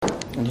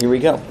And here we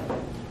go.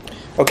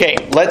 Okay,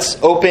 let's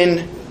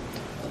open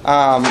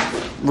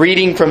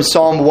reading from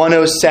Psalm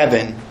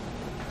 107.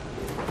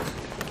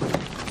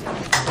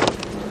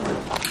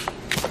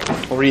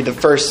 We'll read the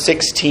first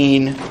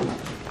 16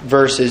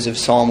 verses of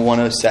Psalm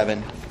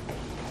 107.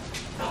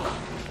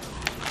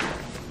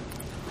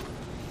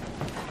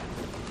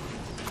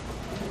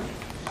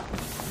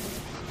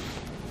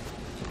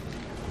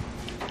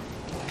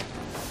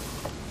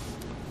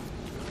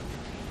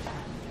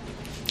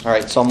 All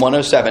right, Psalm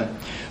 107.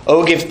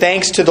 Oh, give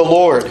thanks to the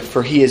Lord,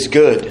 for He is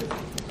good,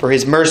 for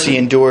His mercy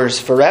endures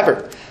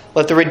forever.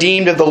 Let the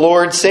redeemed of the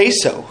Lord say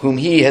so, whom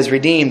He has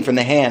redeemed from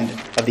the hand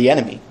of the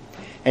enemy,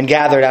 and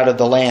gathered out of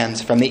the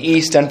lands, from the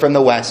east and from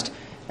the west,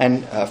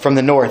 and from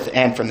the north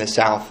and from the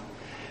south.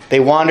 They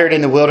wandered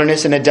in the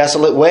wilderness in a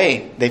desolate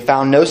way. They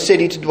found no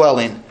city to dwell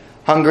in.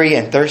 Hungry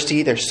and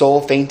thirsty, their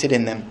soul fainted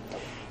in them.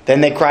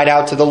 Then they cried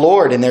out to the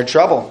Lord in their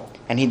trouble,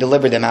 and He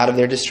delivered them out of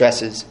their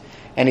distresses.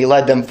 And He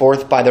led them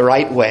forth by the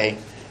right way,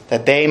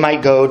 that they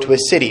might go to a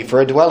city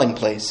for a dwelling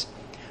place.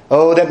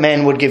 Oh, that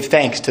men would give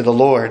thanks to the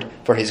Lord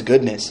for His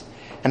goodness,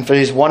 and for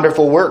His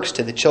wonderful works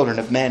to the children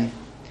of men.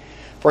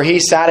 For He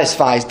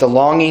satisfies the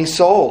longing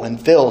soul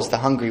and fills the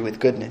hungry with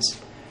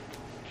goodness.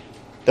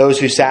 Those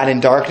who sat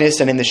in darkness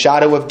and in the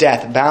shadow of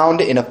death,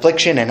 bound in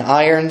affliction and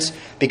irons,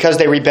 because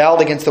they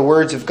rebelled against the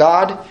words of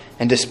God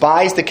and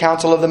despised the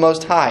counsel of the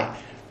Most High.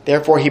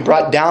 Therefore He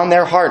brought down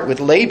their heart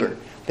with labor.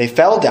 They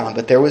fell down,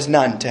 but there was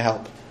none to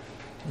help.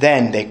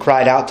 Then they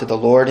cried out to the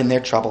Lord in their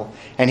trouble,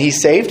 and He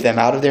saved them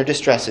out of their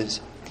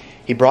distresses.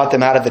 He brought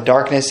them out of the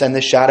darkness and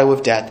the shadow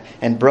of death,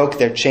 and broke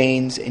their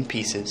chains in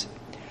pieces.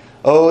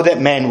 Oh,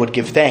 that men would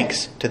give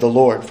thanks to the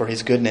Lord for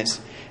His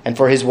goodness, and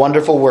for His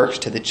wonderful works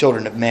to the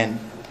children of men.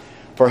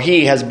 For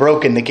He has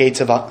broken the gates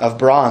of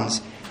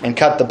bronze, and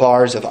cut the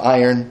bars of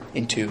iron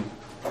in two.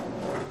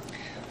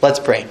 Let's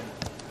pray.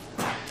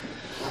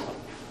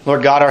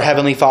 Lord God, our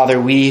Heavenly Father,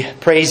 we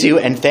praise You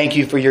and thank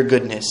You for Your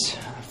goodness,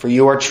 for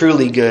You are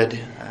truly good.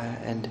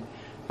 And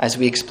as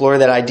we explore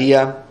that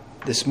idea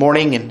this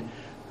morning and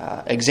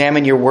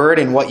examine Your Word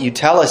and what You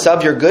tell us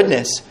of Your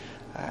goodness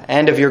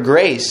and of Your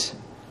grace,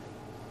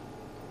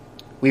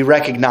 we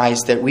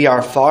recognize that we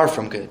are far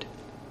from good,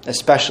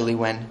 especially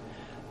when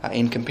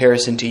in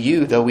comparison to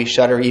You, though we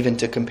shudder even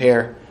to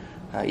compare,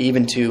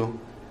 even to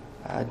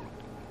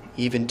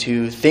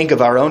think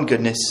of our own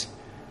goodness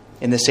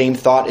in the same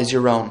thought as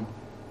Your own.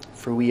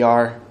 For we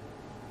are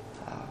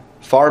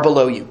far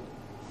below You.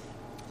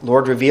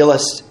 Lord, reveal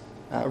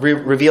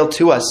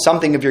to us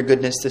something of Your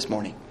goodness this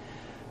morning.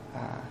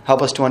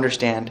 Help us to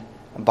understand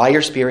by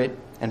Your Spirit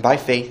and by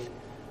faith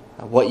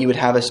what You would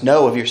have us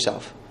know of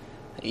Yourself,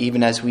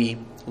 even as we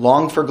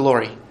long for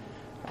glory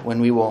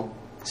when we will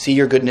see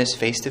Your goodness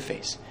face to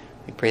face.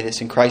 We pray this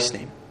in Christ's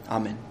name.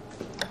 Amen.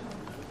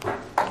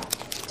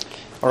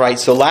 All right,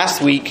 so last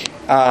week,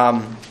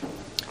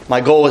 my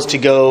goal was to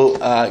go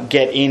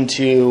get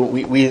into,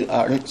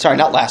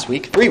 not last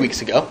week, 3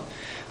 weeks ago.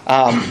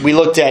 We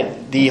looked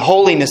at the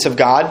holiness of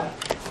God,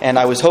 and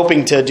I was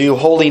hoping to do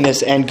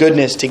holiness and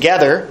goodness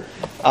together,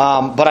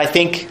 but I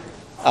think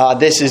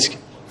this is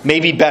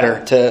maybe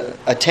better to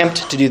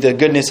attempt to do the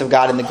goodness of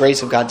God and the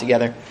grace of God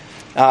together.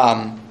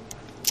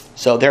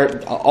 So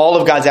all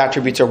of God's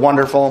attributes are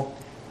wonderful.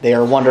 They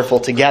are wonderful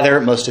together,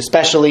 most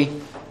especially,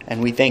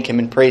 and we thank Him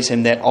and praise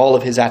Him that all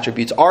of His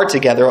attributes are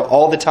together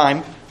all the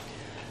time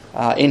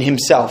in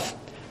Himself.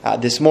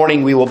 This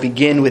morning we will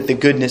begin with the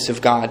goodness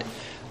of God.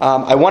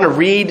 I want to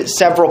read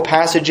several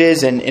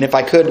passages, and if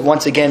I could,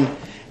 once again,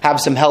 have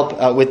some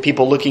help with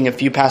people looking a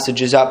few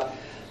passages up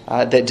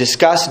that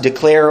discuss,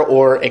 declare,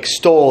 or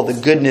extol the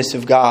goodness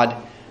of God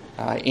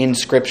in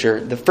Scripture.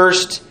 The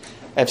first,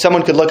 if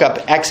someone could look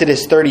up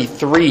Exodus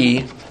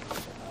 33,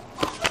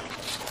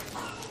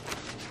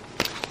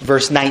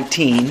 verse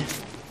 19.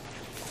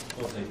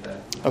 We'll take that.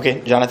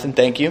 Okay, Jonathan,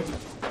 thank you.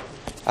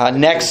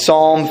 Next,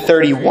 Psalm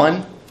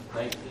 31,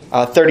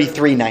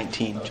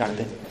 33:19,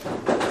 Jonathan.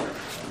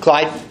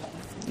 Clyde,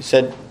 you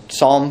said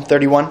Psalm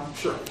 31?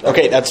 Sure.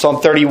 Okay, that's Psalm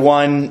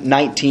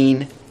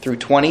 31:19 through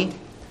 20.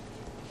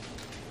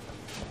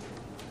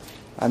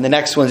 And the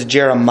next one's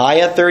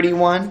Jeremiah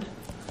 31.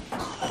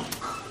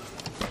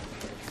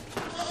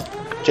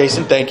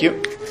 Jason, thank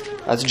you.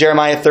 That's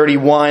Jeremiah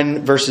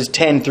 31, verses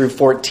 10 through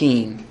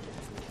 14.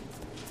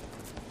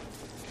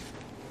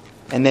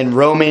 And then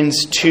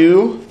Romans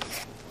 2.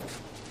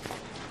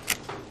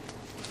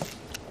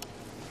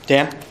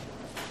 Dan?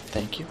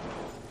 Thank you.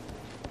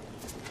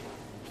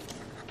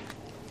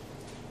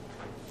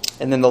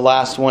 And then the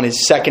last one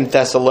is 2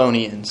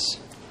 Thessalonians.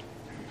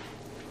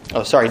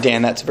 Oh, sorry,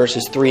 Dan, that's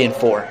verses 3 and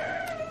 4.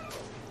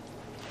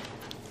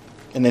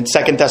 And then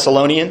 2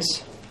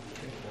 Thessalonians.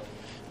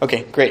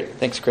 Okay, great.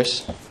 Thanks,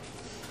 Chris.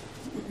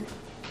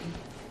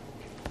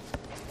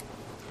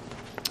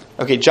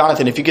 Okay,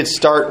 Jonathan, if you could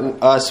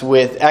start us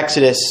with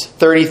Exodus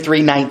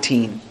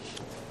 33:19.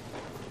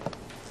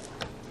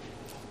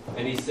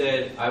 And He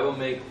said, I will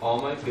make all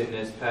my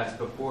goodness pass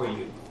before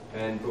you,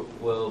 and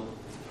will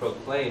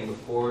proclaim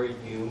before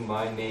you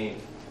my name,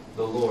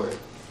 the Lord.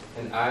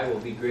 And I will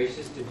be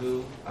gracious to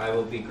whom I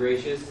will be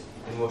gracious,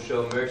 and will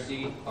show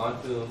mercy on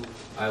whom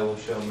I will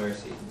show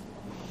mercy.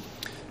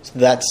 So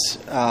that's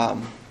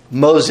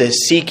Moses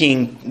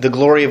seeking the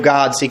glory of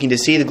God, seeking to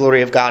see the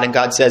glory of God. And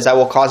God says, I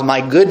will cause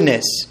my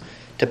goodness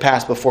to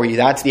pass before you.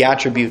 That's the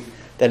attribute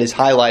that is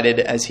highlighted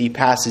as he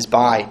passes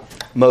by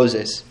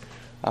Moses.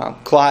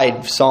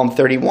 Clyde, Psalm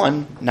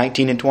 31,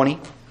 19 and 20.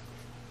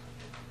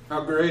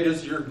 How great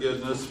is your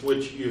goodness,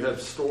 which you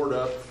have stored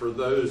up for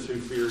those who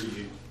fear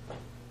you,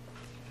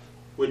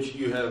 which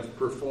you have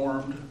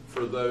performed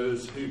for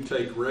those who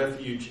take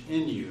refuge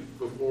in you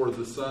before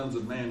the sons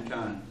of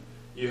mankind.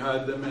 You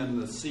hide them in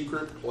the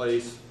secret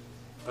place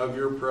of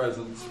your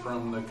presence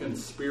from the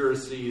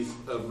conspiracies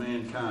of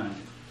mankind.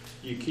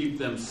 You keep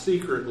them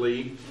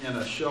secretly in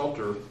a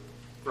shelter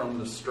from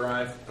the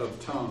strife of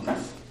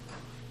tongues.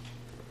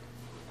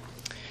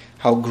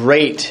 How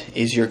great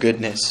is your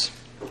goodness.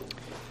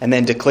 And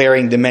then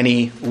declaring the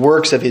many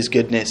works of his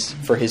goodness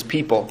for his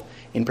people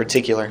in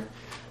particular.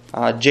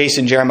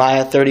 Jason,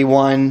 Jeremiah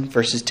 31,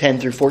 verses 10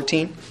 through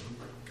 14.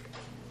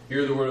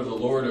 Hear the word of the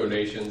Lord, O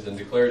nations, and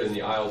declare it in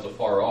the isles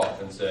afar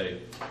off, and say,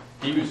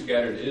 He who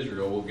scattered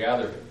Israel will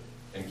gather him,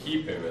 and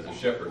keep him as a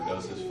shepherd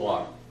does his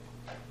flock.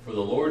 For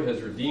the Lord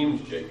has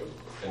redeemed Jacob,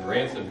 and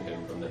ransomed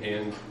him from the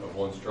hand of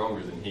one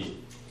stronger than he.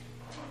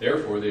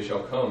 Therefore they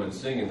shall come and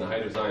sing in the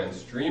height of Zion,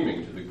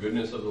 streaming to the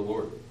goodness of the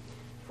Lord.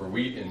 For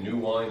wheat and new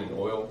wine and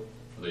oil,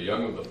 for the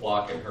young of the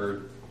flock and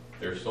herd,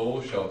 their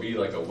souls shall be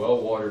like a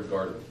well-watered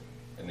garden,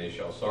 and they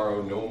shall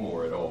sorrow no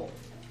more at all.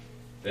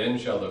 Then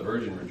shall the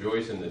virgin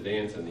rejoice in the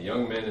dance, and the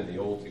young men and the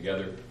old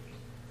together.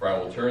 For I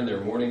will turn their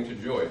mourning to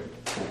joy,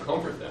 will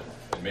comfort them,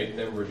 and make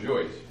them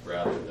rejoice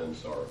rather than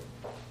sorrow.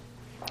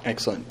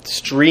 Excellent.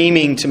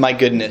 Streaming to my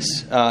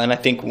goodness. And I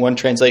think one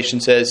translation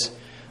says,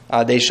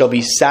 they shall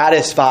be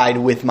satisfied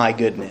with my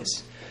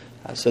goodness.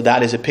 So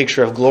that is a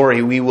picture of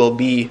glory. We will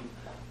be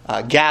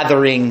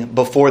gathering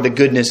before the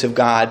goodness of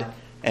God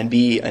and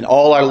be in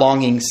all our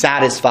longing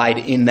satisfied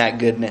in that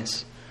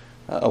goodness.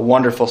 A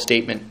wonderful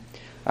statement.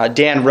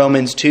 Dan,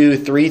 Romans 2,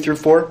 3 through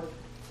 4.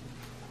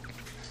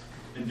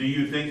 And do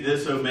you think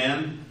this, O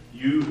man,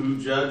 you who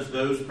judge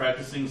those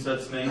practicing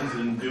such things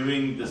and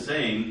doing the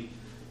same,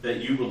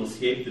 that you will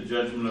escape the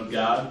judgment of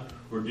God?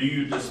 Or do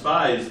you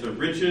despise the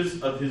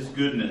riches of his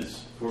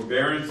goodness,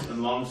 forbearance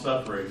and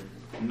long-suffering,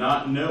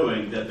 not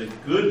knowing that the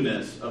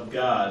goodness of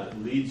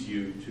God leads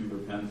you to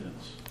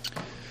repentance?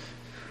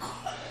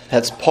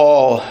 That's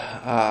Paul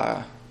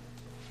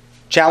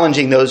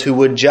challenging those who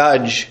would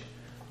judge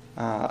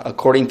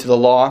according to the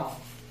law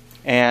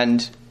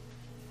and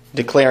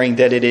declaring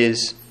that it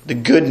is the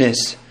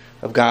goodness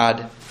of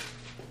God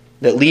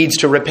that leads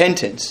to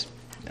repentance,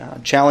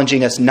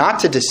 challenging us not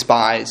to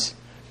despise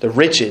the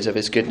riches of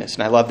his goodness.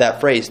 And I love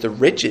that phrase, the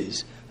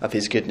riches of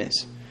his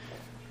goodness.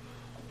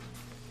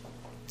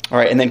 All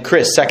right, and then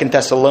Chris, 2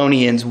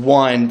 Thessalonians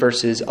 1,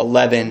 verses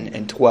 11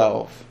 and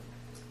 12.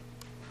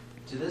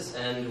 To this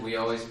end we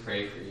always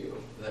pray for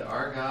you, that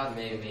our God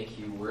may make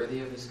you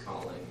worthy of his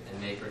calling,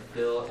 and may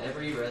fulfill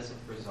every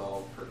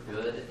resolve for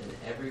good and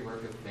every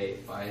work of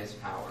faith by his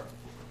power,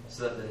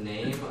 so that the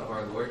name of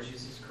our Lord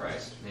Jesus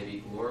Christ may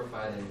be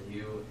glorified in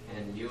you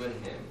and you in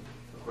him,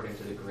 according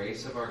to the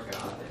grace of our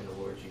God and the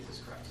Lord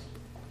Jesus Christ.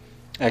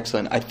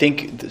 Excellent. I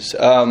think this,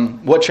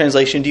 what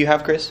translation do you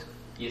have, Chris?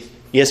 Yes.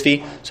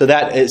 ESV. So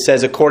that it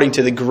says according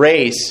to the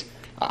grace.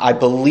 I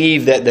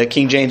believe that the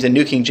King James and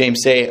New King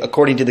James say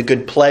according to the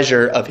good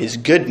pleasure of his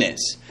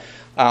goodness.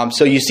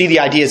 So you see the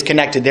idea is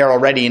connected there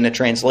already in the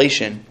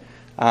translation.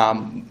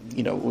 That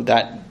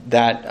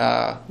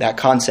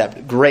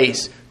concept,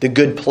 grace, the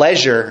good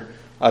pleasure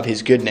of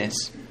his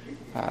goodness.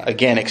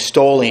 Again,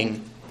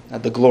 extolling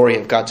the glory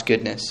of God's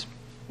goodness.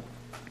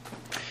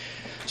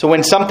 So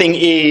when something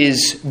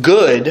is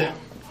good,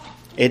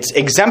 it's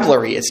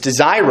exemplary, it's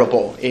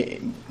desirable.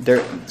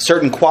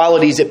 Certain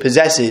qualities it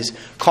possesses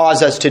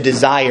cause us to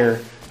desire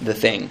the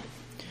thing.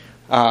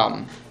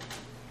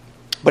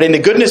 But in the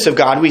goodness of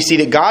God, we see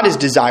that God is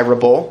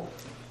desirable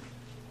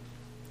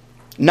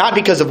not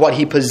because of what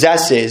he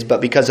possesses,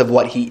 but because of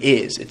what he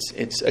is.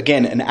 It's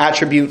again, an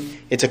attribute,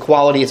 it's a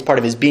quality, it's part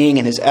of his being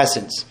and his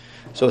essence.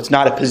 So it's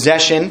not a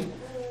possession,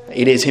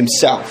 it is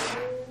himself.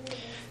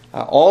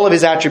 All of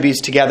his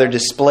attributes together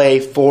display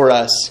for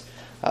us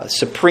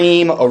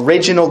supreme,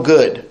 original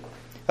good,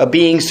 a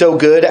being so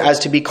good as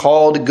to be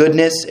called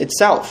goodness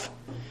itself.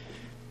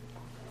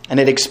 And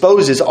it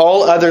exposes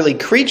all other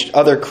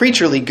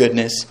creaturely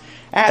goodness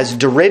as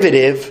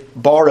derivative,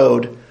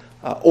 borrowed,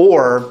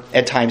 or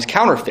at times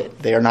counterfeit.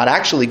 They are not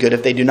actually good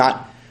if they do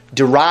not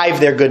derive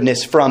their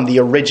goodness from the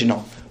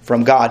original,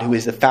 from God, who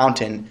is the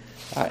fountain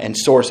and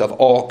source of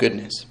all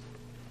goodness.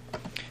 I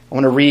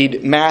want to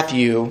read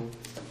Matthew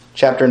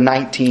chapter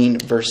 19,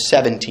 verse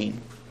 16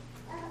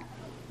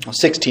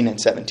 and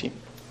 17.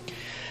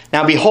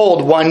 Now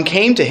behold, one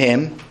came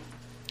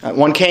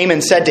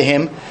and said to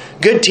him,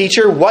 Good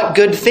teacher, what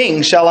good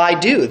thing shall I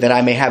do that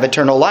I may have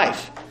eternal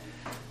life?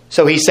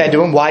 So he said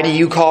to him, Why do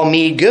you call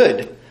me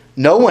good?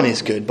 No one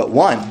is good but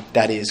one,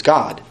 that is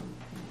God.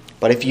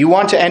 But if you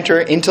want to enter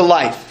into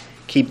life,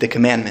 keep the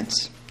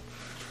commandments.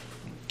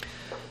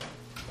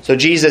 So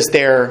Jesus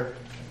there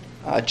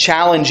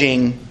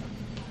challenging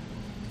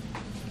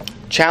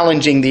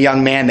the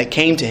young man that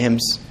came to him,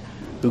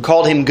 who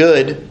called him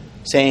good,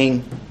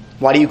 saying,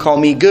 "Why do you call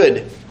me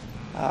good?"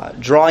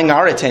 Drawing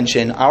our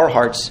attention, our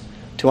hearts,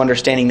 to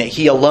understanding that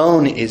he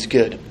alone is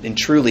good and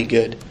truly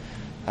good.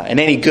 And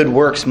any good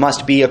works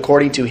must be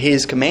according to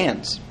his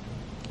commands.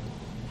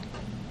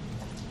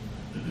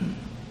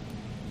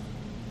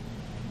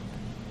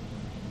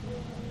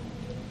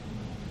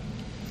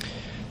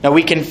 Now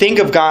we can think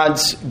of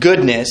God's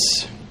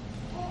goodness,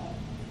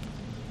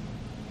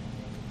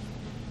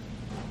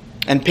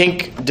 and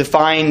Pink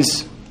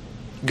defines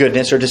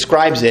goodness or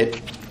describes it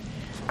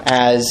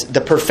as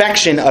the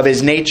perfection of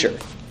his nature.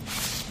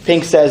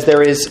 Pink says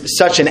there is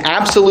such an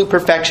absolute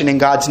perfection in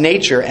God's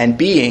nature and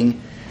being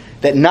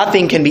that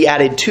nothing can be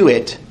added to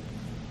it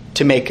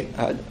to make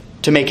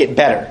it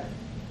better.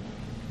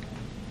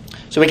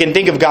 So we can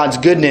think of God's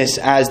goodness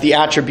as the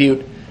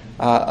attribute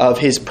of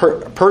his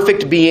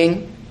perfect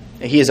being.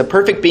 He is a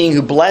perfect being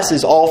who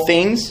blesses all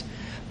things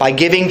by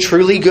giving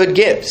truly good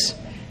gifts,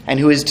 and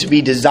who is to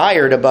be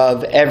desired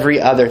above every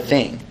other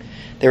thing.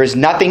 There is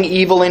nothing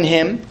evil in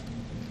him,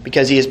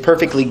 because he is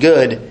perfectly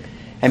good,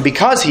 and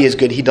because he is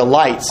good, he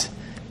delights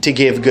to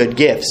give good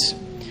gifts.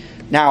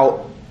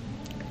 Now,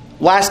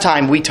 last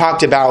time we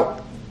talked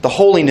about the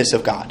holiness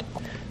of God,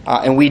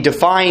 and we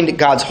defined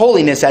God's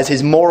holiness as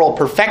his moral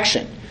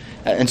perfection.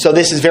 And so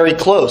this is very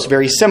close,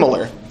 very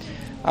similar.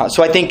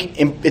 So I think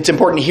it's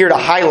important here to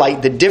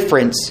highlight the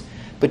difference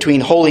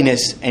between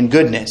holiness and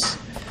goodness.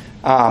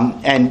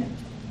 And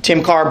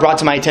Tim Carr brought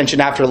to my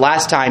attention after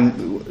last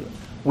time,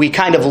 we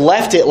kind of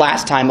left it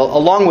last time,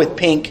 along with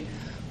Pink,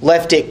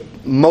 left it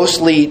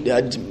mostly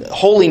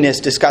holiness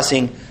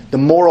discussing the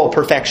moral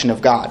perfection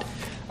of God.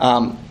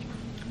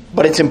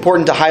 But it's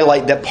important to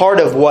highlight that part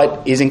of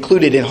what is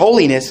included in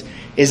holiness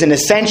is an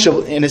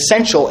essential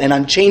and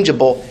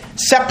unchangeable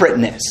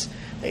separateness.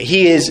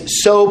 He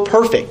is so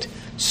perfect,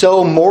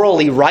 so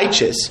morally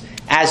righteous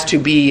as to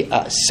be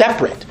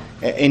separate.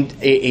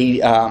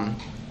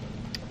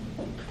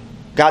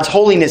 God's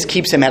holiness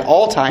keeps him at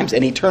all times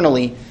and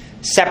eternally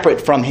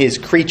separate from his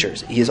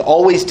creatures. He is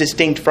always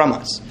distinct from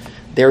us.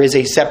 There is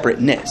a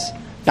separateness.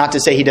 Not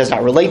to say he does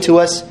not relate to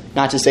us,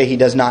 not to say he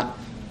does not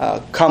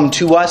come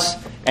to us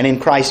and in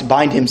Christ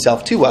bind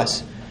himself to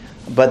us,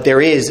 but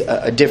there is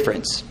a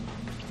difference,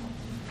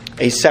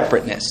 a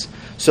separateness.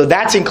 So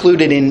that's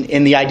included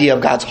in the idea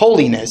of God's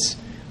holiness,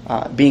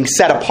 being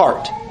set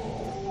apart.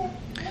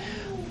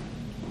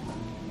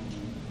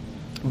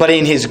 But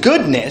in his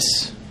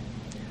goodness,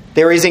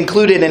 there is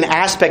included an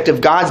aspect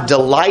of God's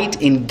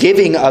delight in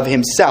giving of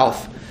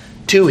himself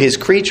to his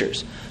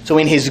creatures. So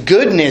in his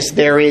goodness,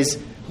 there is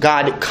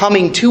God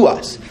coming to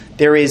us.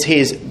 There is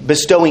his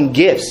bestowing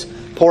gifts,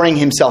 pouring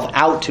himself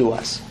out to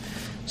us.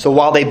 So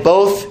while they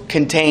both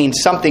contain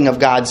something of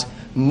God's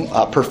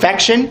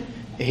perfection,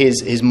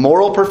 his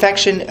moral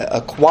perfection,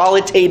 a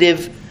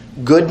qualitative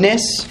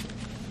goodness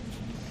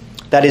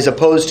that is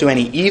opposed to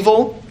any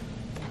evil,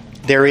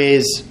 there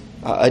is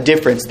a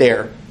difference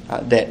there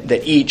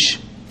that each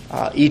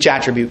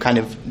attribute kind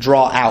of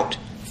draw out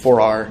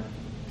for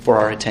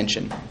our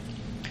attention.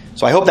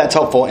 So I hope that's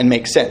helpful and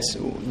makes sense.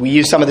 We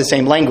use some of the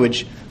same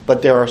language,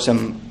 but there are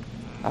some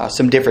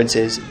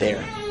differences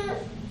there.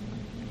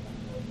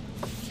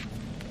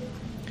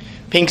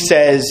 Pink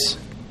says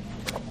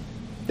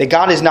that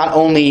God is not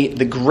only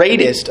the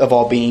greatest of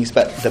all beings,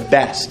 but the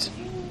best.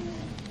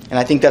 And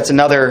I think that's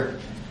another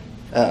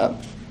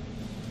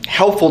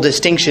helpful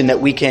distinction that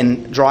we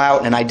can draw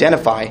out and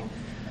identify.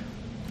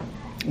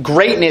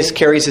 Greatness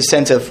carries a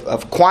sense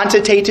of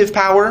quantitative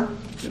power,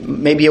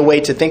 maybe a way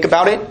to think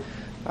about it,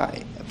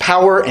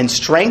 power and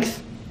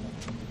strength,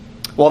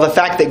 while the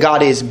fact that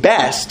God is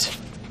best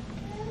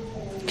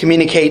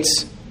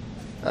communicates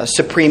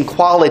supreme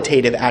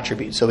qualitative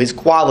attributes. So his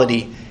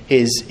quality,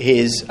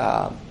 his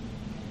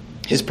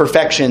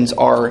perfections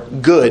are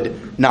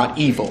good, not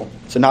evil.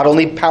 So not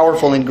only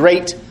powerful and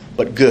great,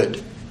 but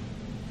good.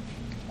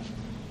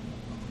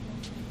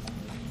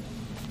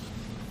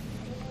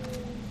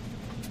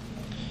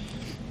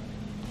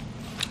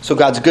 So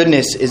God's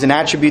goodness is an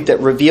attribute that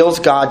reveals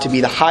God to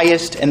be the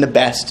highest and the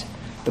best,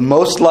 the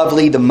most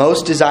lovely, the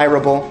most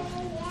desirable,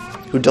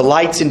 who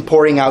delights in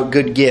pouring out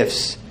good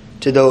gifts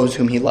to those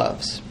whom he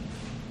loves.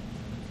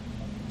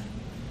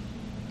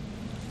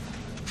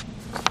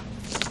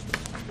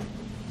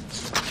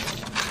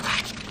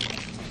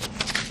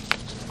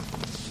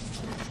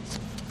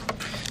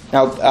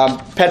 Now,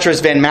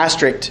 Petrus van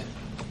Maastricht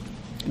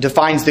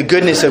defines the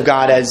goodness of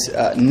God as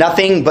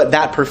nothing but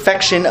that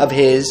perfection of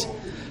his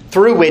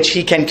through which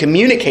he can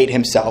communicate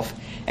himself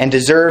and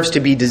deserves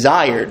to be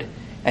desired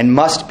and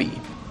must be.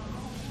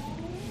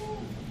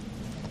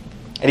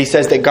 And he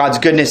says that God's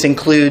goodness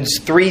includes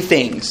three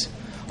things.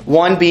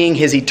 One being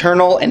his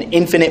eternal and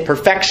infinite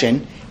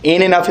perfection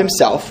in and of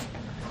himself.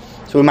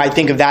 So we might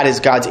think of that as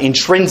God's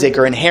intrinsic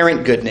or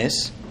inherent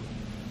goodness.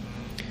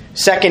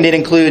 Second, it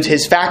includes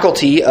his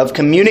faculty of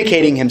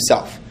communicating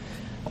himself,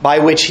 by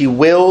which he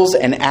wills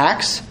and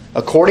acts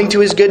according to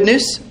his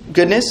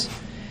goodness,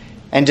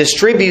 and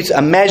distributes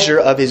a measure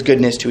of his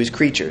goodness to his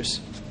creatures.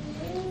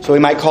 So we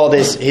might call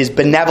this his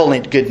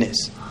benevolent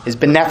goodness, his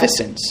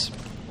beneficence.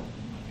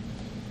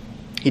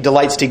 He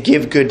delights to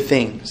give good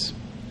things.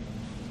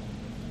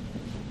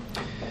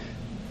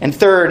 And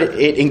third,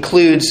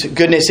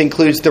 goodness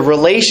includes the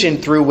relation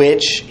through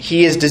which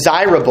he is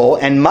desirable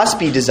and must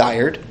be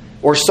desired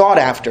or sought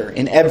after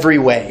in every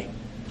way.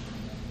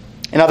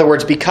 In other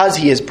words, because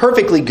he is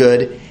perfectly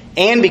good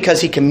and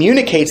because he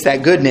communicates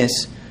that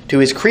goodness to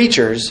his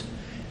creatures,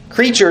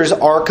 creatures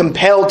are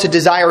compelled to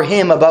desire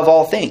him above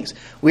all things.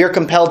 We are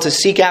compelled to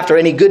seek after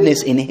any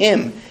goodness in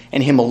him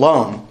and him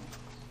alone.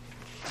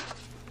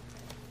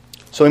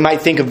 So we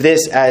might think of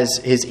this as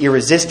his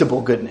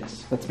irresistible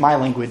goodness. That's my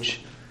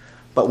language.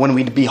 But when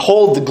we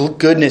behold the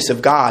goodness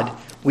of God,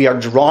 we are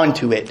drawn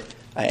to it,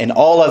 and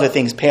all other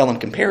things pale in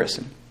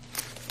comparison.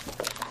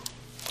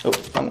 Oh,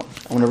 I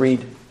want to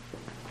read.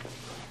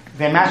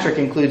 Van Mastricht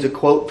includes a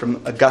quote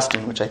from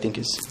Augustine, which I think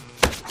is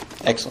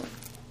excellent.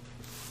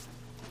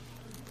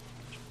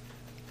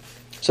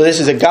 So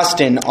this is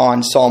Augustine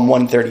on Psalm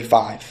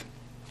 135.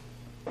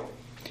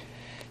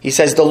 He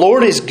says, "The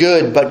Lord is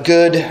good, but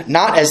good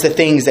not as the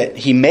things that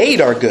he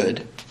made are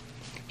good.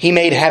 He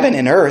made heaven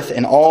and earth,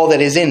 and all that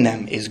is in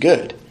them is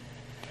good.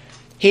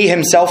 He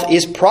himself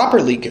is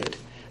properly good,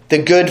 the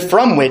good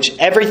from which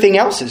everything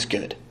else is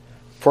good.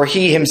 For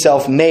he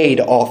himself made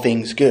all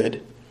things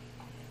good.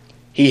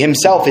 He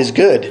himself is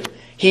good,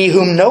 he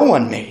whom no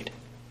one made.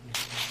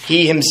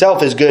 He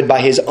himself is good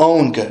by his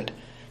own good,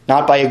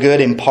 not by a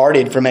good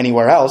imparted from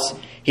anywhere else.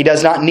 He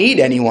does not need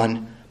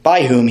anyone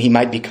by whom he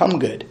might become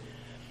good.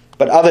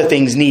 But other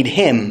things need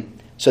him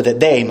so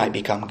that they might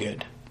become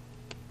good."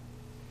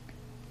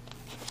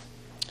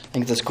 I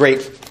think this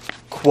great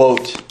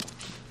quote,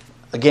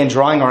 again,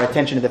 drawing our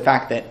attention to the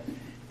fact that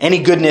any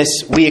goodness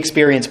we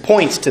experience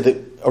points to the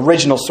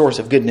original source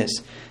of goodness,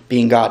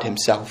 being God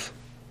himself.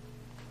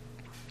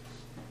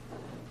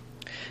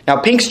 Now,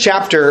 Pink's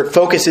chapter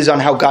focuses on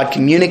how God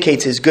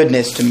communicates his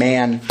goodness to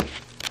man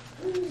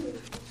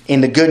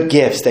in the good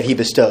gifts that he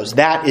bestows.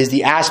 That is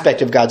the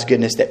aspect of God's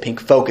goodness that Pink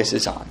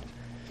focuses on.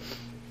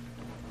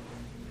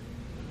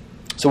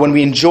 So when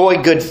we enjoy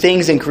good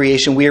things in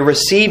creation, we are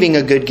receiving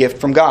a good gift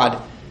from God.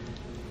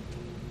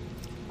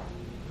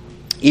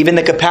 Even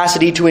the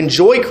capacity to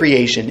enjoy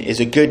creation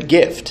is a good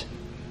gift.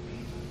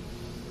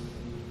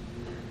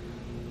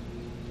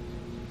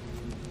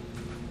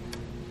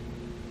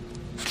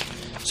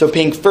 So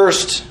Pink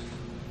first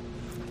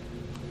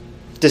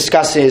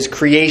discusses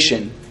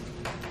creation,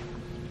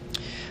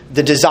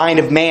 the design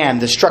of man,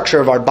 the structure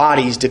of our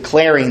bodies,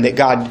 declaring that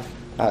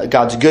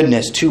God's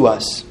goodness to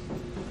us.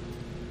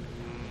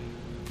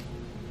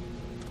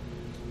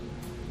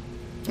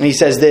 And he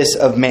says this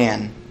of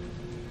man: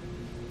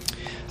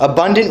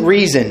 "Abundant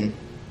reason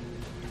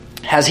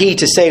has he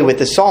to say with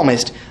the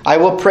psalmist, I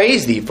will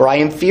praise thee, for I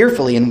am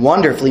fearfully and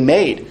wonderfully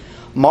made.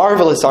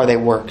 Marvelous are thy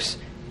works,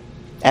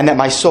 and that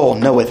my soul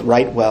knoweth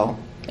right well.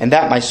 And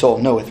that my soul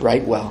knoweth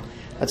right well."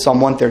 That's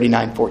Psalm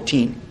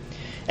 139:14.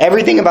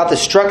 Everything about the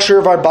structure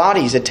of our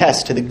bodies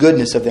attests to the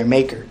goodness of their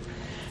Maker.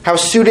 How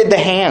suited the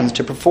hands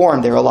to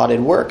perform their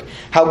allotted work.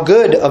 How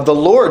good of the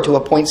Lord to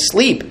appoint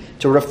sleep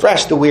to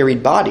refresh the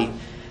wearied body.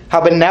 How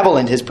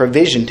benevolent his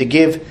provision to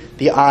give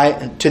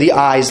to the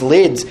eyes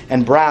lids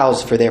and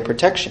brows for their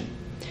protection.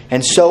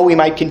 And so we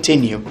might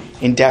continue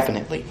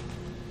indefinitely.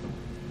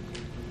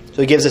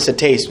 So he gives us a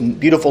taste,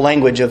 beautiful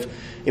language of,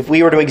 if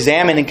we were to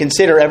examine and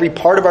consider every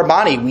part of our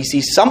body, we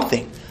see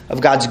something of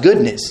God's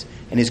goodness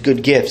and his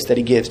good gifts that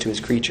he gives to his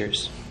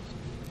creatures.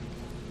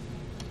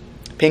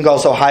 Pink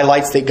also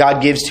highlights that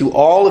God gives to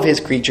all of his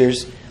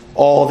creatures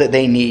all that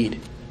they need.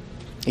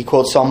 He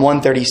quotes Psalm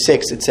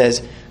 136. It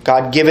says,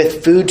 "God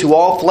giveth food to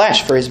all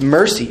flesh, for his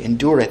mercy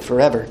endureth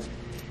forever."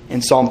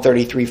 In Psalm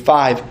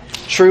 33:5,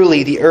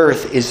 "Truly the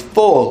earth is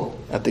full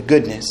of the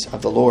goodness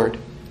of the Lord."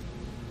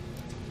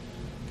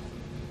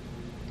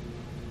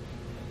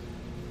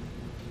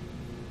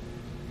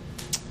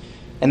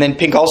 And then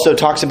Pink also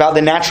talks about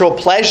the natural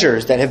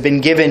pleasures that have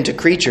been given to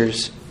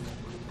creatures.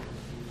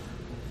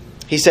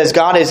 He says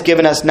God has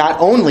given us not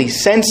only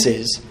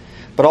senses,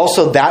 but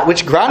also that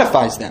which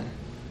gratifies them.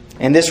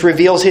 And this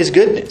reveals his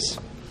goodness.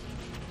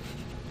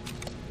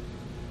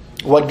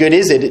 What good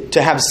is it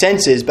to have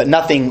senses, but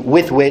nothing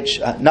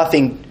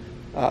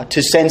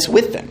to sense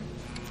with them,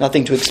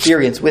 nothing to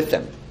experience with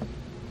them?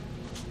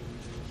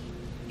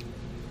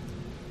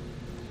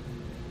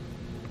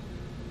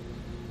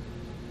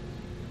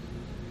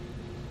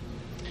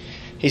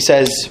 He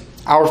says,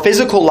 our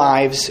physical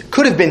lives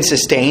could have been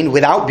sustained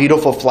without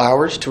beautiful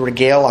flowers to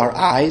regale our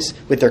eyes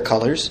with their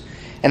colors,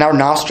 and our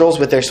nostrils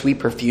with their sweet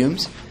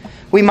perfumes.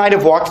 We might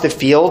have walked the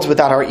fields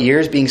without our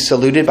ears being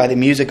saluted by the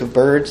music of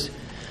birds.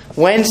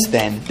 Whence,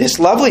 then, this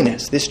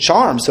loveliness, this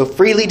charm so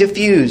freely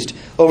diffused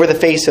over the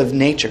face of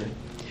nature?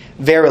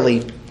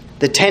 Verily,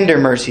 the tender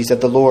mercies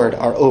of the Lord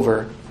are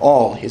over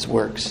all his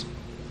works.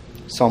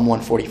 Psalm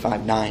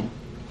 145:9.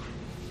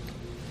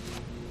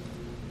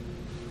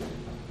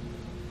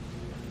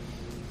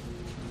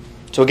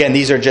 So again,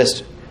 these are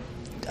just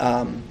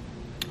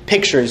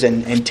pictures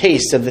and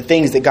tastes of the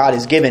things that God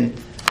has given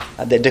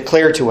that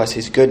declare to us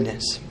His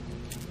goodness,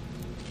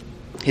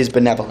 His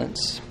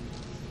benevolence.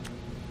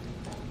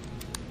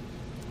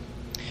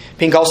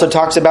 Pink also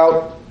talks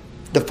about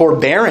the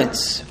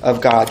forbearance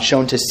of God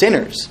shown to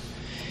sinners,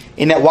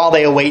 in that while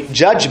they await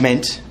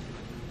judgment,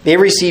 they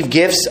receive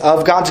gifts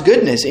of God's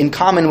goodness in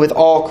common with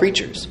all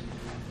creatures,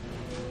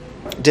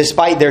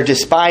 despite their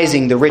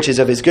despising the riches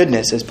of His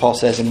goodness, as Paul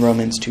says in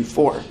Romans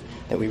 2:4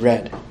 that we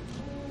read.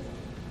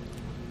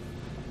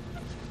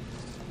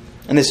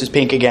 And this is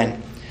Pink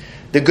again.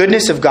 The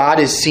goodness of God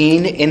is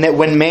seen in that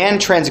when man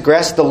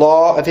transgressed the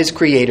law of his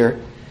Creator,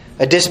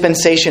 a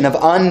dispensation of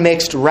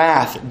unmixed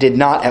wrath did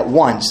not at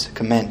once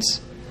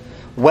commence.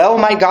 Well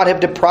might God have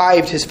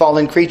deprived His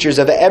fallen creatures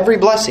of every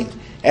blessing,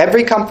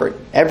 every comfort,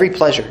 every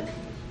pleasure.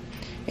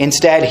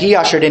 Instead, He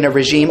ushered in a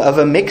regime of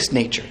a mixed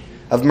nature,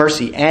 of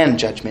mercy and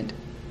judgment.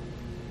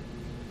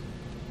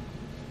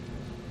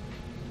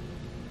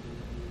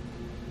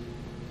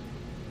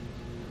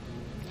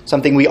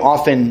 Something we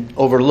often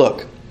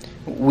overlook.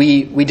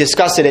 We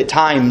discuss it at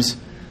times,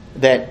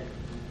 that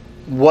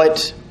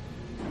what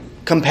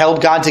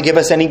compelled God to give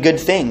us any good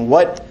thing?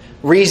 What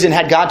reason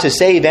had God to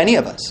save any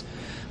of us?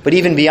 But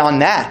even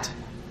beyond that,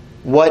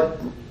 what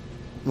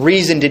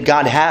reason did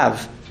God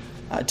have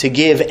to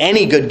give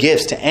any good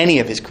gifts to any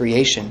of His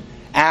creation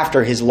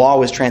after His law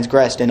was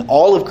transgressed and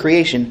all of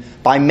creation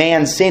by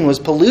man's sin was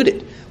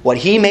polluted? What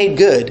He made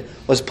good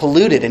was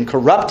polluted and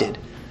corrupted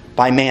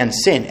by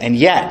man's sin. And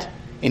yet,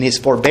 in His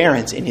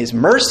forbearance, in His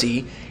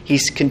mercy, He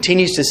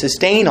continues to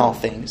sustain all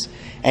things,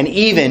 and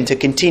even to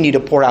continue to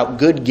pour out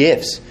good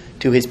gifts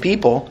to His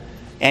people,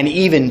 and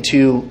even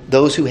to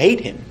those who hate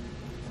Him.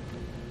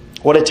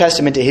 What a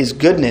testament to His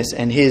goodness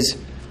and His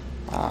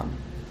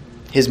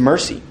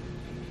mercy.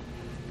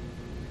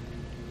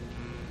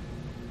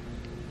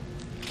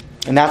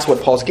 And that's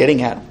what Paul's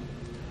getting at,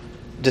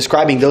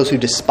 describing those who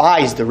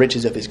despise the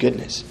riches of His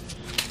goodness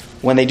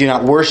when they do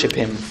not worship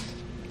Him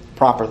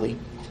properly.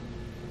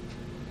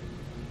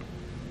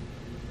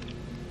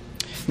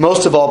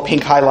 Most of all,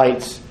 Pink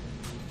highlights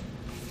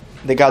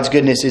that God's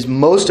goodness is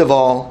most of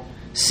all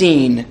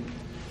seen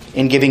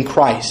in giving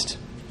Christ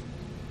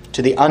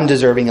to the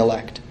undeserving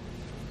elect.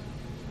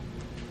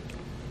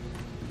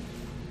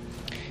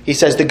 He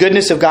says, the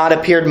goodness of God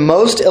appeared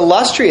most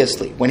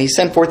illustriously when He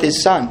sent forth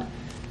His Son,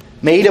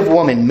 made of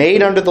woman,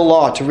 made under the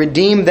law, to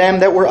redeem them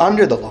that were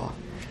under the law,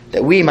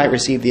 that we might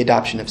receive the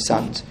adoption of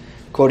sons.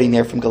 Quoting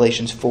there from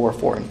Galatians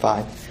 4:4 and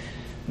 5.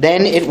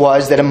 Then it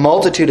was that a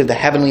multitude of the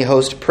heavenly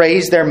host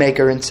praised their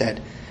Maker and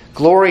said,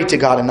 Glory to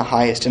God in the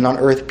highest, and on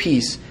earth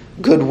peace,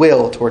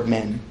 goodwill toward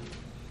men.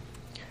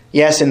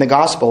 Yes, in the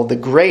gospel, the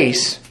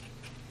grace,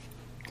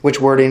 which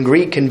word in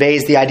Greek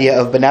conveys the idea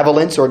of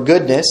benevolence or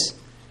goodness,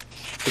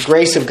 the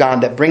grace of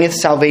God that bringeth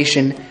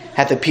salvation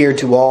hath appeared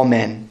to all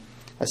men.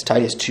 That's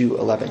Titus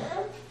 2:11.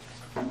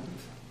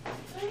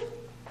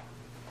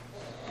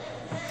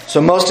 So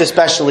most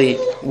especially,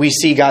 we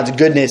see God's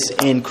goodness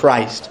in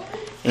Christ,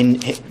 in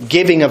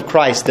giving of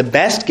Christ, the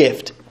best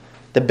gift,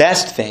 the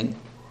best thing.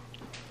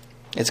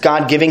 It's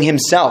God giving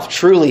Himself,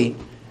 truly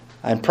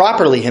and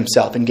properly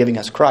Himself, in giving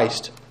us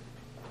Christ.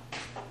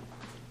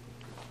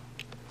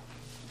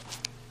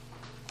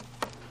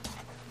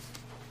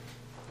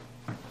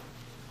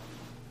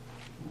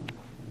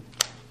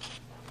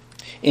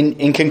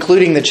 In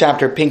concluding the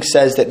chapter, Pink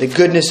says that the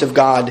goodness of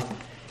God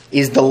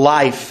is the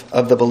life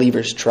of the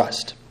believer's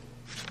trust.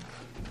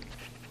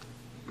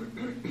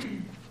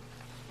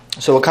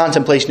 So a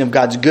contemplation of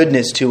God's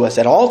goodness to us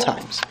at all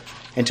times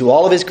and to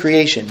all of His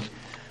creation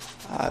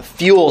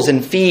fuels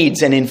and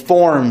feeds and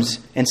informs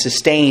and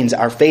sustains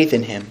our faith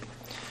in Him.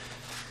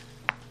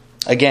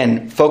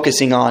 Again,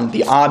 focusing on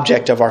the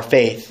object of our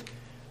faith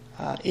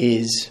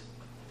is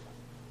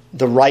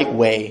the right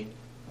way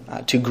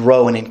to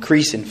grow and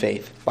increase in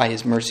faith by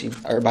His mercy,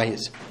 or by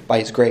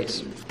His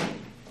grace.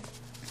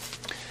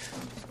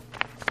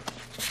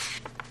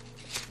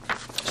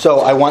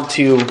 So I want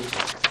to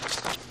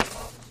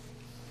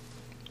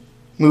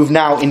move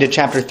now into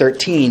chapter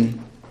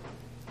 13.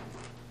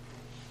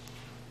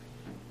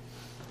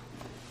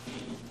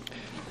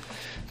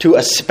 To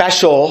a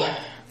special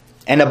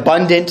and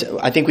abundant,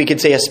 I think we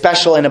could say a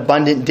special and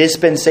abundant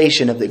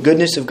dispensation of the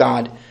goodness of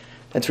God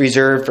that's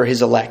reserved for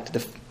His elect,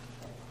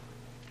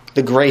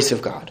 the grace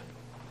of God.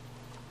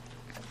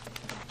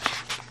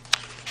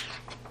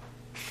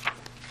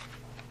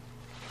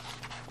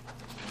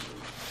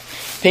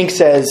 Pink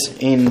says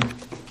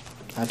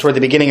toward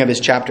the beginning of his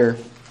chapter,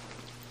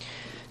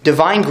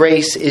 divine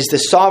grace is the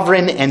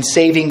sovereign and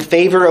saving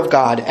favor of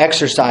God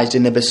exercised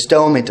in the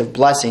bestowment of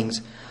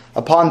blessings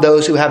upon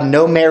those who have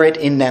no merit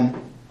in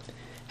them,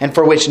 and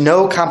for which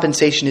no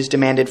compensation is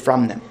demanded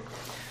from them.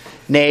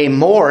 Nay,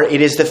 more,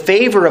 it is the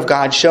favor of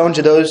God shown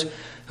to those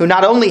who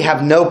not only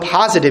have no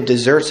positive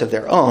deserts of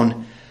their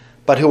own,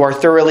 but who are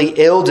thoroughly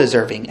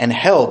ill-deserving and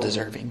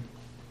hell-deserving.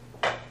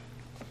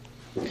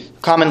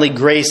 Commonly,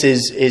 grace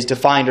is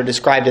defined or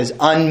described as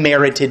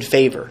unmerited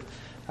favor.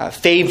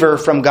 Favor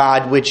from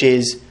God which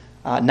is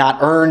not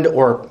earned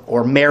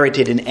or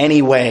merited in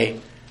any way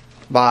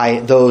by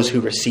those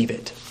who receive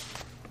it.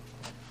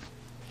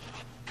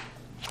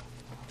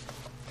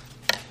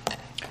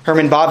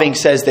 Herman Bavinck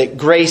says that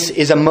grace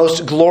is a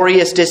most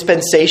glorious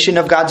dispensation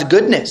of God's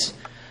goodness,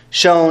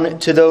 shown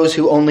to those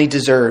who only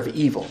deserve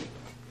evil.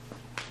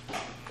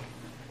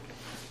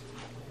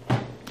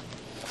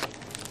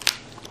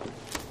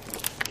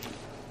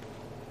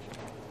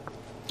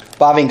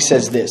 Bavinck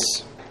says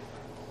this: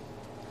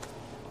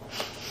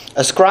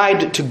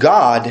 ascribed to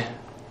God,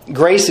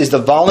 grace is the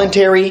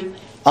voluntary,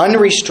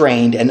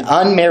 unrestrained, and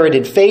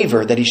unmerited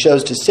favor that he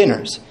shows to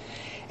sinners,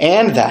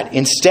 and that,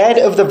 instead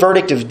of the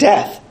verdict of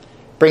death,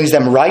 brings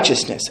them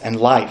righteousness and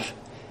life.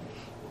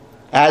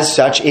 As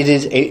such, it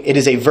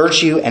is a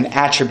virtue and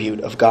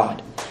attribute of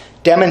God,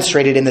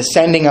 demonstrated in the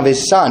sending of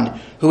his Son,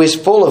 who is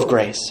full of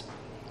grace,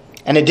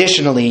 and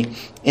additionally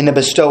in the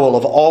bestowal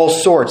of all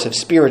sorts of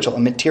spiritual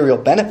and material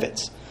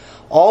benefits,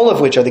 all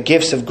of which are the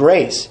gifts of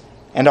grace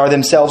and are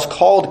themselves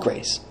called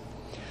grace,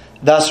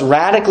 thus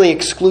radically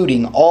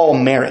excluding all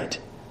merit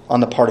on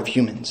the part of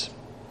humans.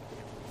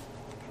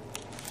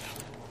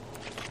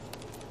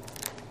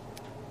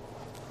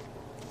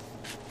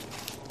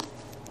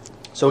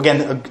 So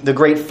again, the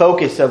great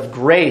focus of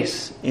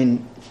grace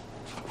in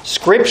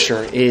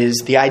Scripture is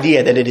the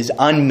idea that it is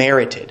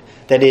unmerited,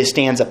 that it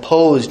stands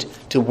opposed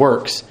to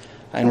works.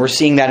 And we're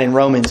seeing that in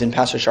Romans in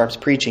Pastor Sharp's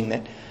preaching,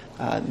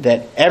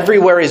 that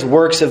everywhere is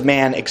works of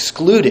man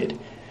excluded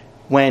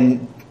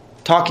when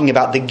talking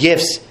about the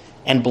gifts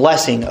and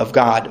blessing of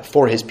God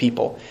for his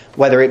people,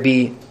 whether it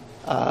be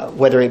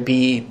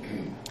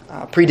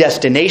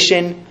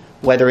predestination,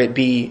 whether it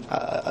be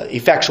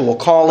effectual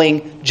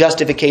calling,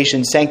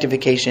 justification,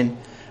 sanctification,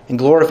 and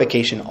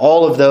glorification.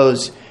 All of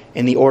those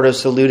in the Ordo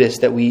Salutis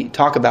that we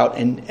talk about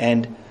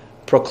and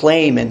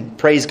proclaim and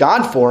praise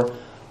God for,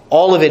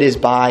 all of it is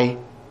by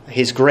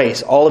his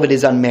grace. All of it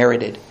is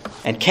unmerited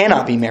and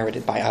cannot be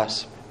merited by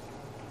us.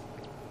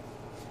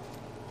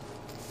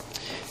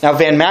 Now,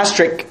 Van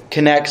Maastricht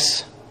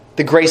connects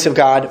the grace of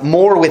God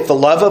more with the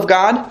love of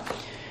God.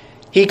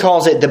 He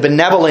calls it the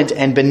benevolent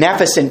and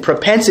beneficent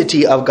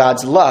propensity of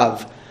God's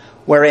love,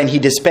 wherein he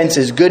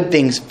dispenses good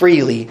things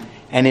freely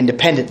and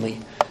independently.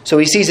 So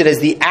he sees it as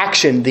the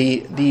action,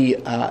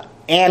 the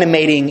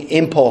animating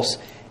impulse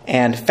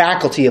and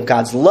faculty of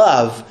God's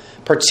love,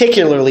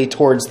 particularly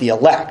towards the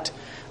elect.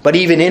 But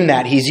even in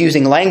that, he's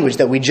using language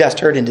that we just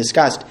heard and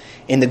discussed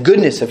in the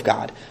goodness of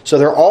God. So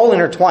they're all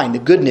intertwined. The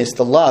goodness,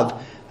 the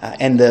love,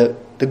 and the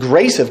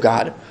grace of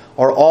God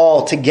are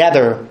all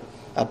together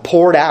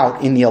poured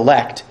out in the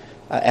elect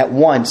at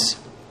once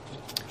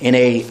in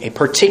a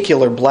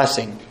particular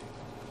blessing,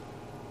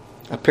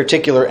 a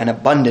particular and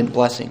abundant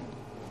blessing.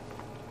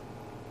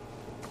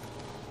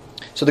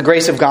 So the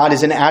grace of God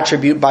is an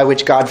attribute by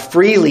which God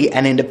freely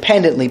and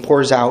independently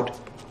pours out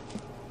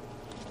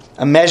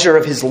a measure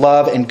of his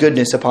love and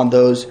goodness upon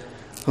those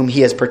whom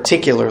he has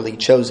particularly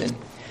chosen.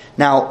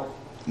 Now,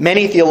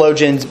 many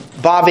theologians,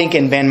 Bavinck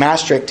and Van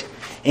Maastricht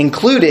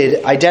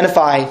included,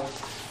 identify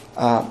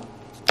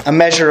a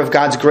measure of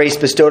God's grace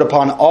bestowed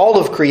upon all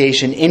of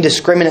creation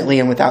indiscriminately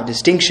and without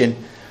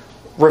distinction,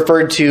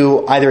 referred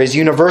to either as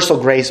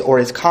universal grace or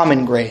as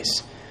common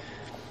grace.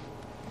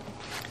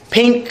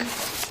 Pink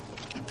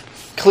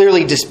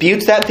clearly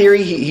disputes that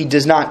theory. He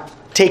does not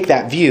take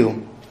that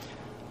view,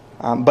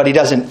 but he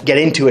doesn't get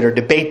into it or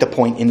debate the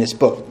point in this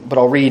book. But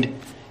I'll read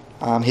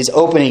his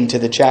opening to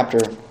the chapter.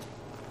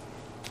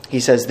 He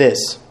says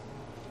this: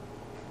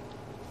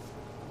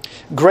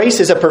 grace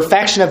is a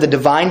perfection of the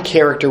divine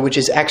character which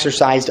is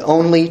exercised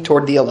only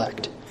toward the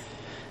elect.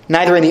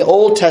 Neither in the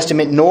Old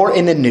Testament nor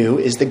in the New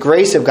is the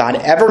grace of God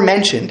ever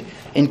mentioned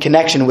in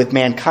connection with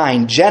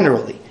mankind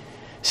generally,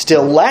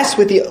 still less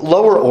with the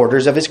lower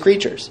orders of his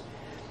creatures.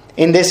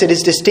 In this it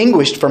is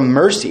distinguished from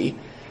mercy,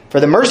 for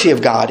the mercy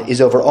of God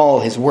is over all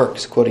his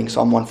works, quoting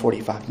Psalm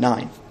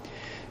 145:9.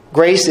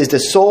 Grace is the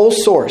sole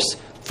source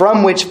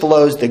from which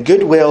flows the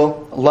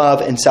goodwill,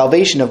 love, and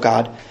salvation of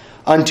God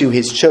unto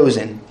his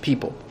chosen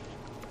people.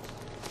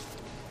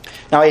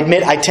 Now, I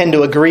admit I tend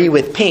to agree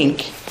with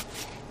Pink,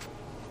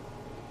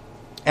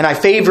 and I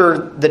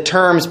favor the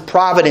terms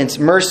providence,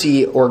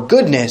 mercy, or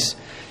goodness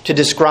to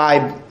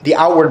describe the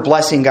outward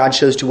blessing God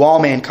shows to all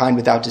mankind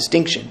without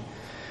distinction,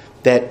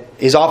 that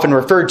is often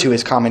referred to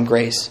as common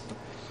grace.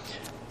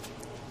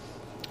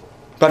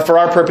 But for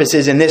our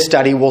purposes in this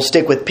study, we'll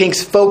stick with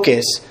Pink's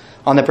focus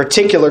on the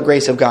particular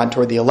grace of God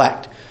toward the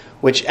elect,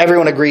 which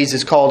everyone agrees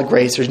is called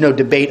grace. There's no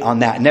debate on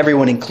that. And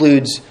everyone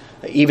includes,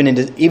 even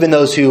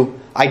those who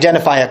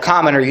identify a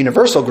common or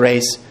universal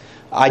grace,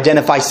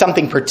 identify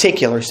something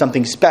particular,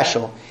 something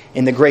special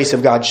in the grace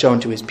of God shown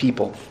to his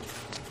people.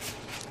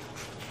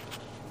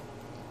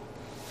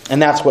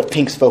 And that's what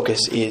Pink's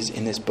focus is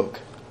in this book.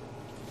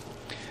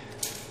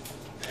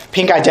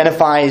 Pink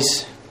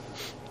identifies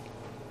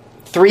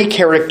three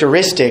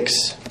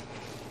characteristics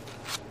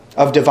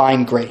of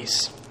divine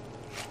grace.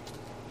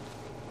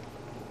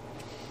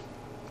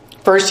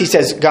 First, he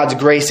says God's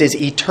grace is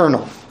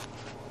eternal.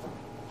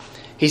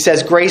 He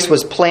says grace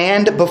was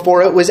planned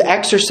before it was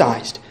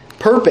exercised.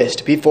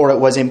 purposed before it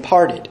was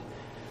imparted.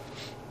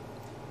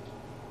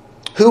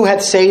 Who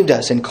hath saved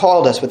us and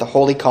called us with a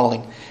holy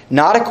calling,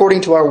 not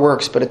according to our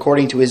works, but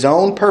according to his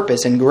own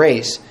purpose and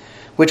grace,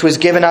 which was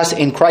given us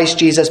in Christ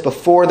Jesus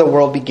before the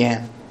world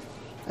began.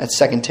 That's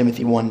 2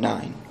 Timothy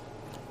 1:9.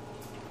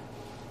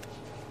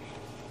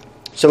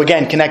 So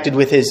again, connected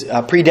with his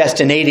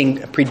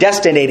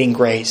predestinating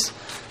grace,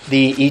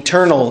 the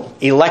eternal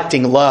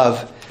electing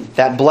love,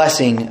 that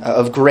blessing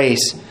of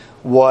grace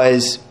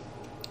was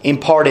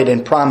imparted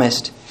and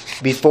promised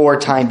before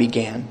time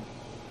began.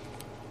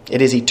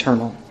 It is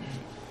eternal.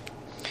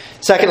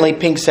 Secondly,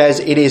 Pink says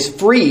it is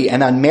free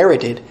and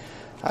unmerited.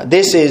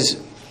 This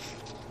is,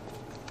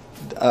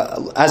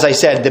 as I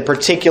said, the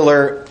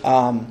particular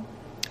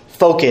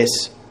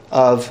focus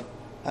of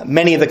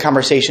many of the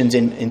conversations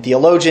in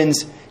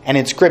theologians and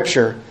in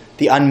Scripture,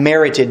 the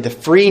unmerited, the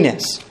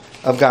freeness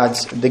of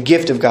the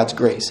gift of God's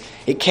grace.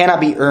 It cannot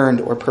be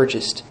earned or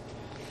purchased.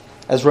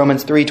 As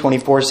Romans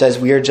 3:24 says,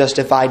 we are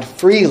justified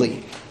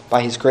freely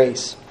by his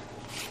grace.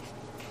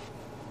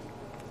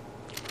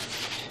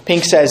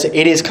 Pink says,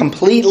 it is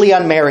completely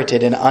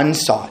unmerited and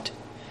unsought,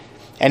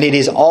 and it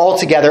is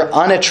altogether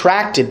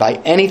unattracted by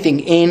anything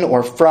in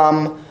or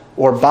from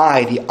or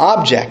by the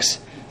objects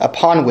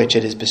upon which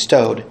it is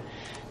bestowed.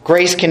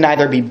 Grace can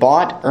neither be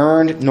bought,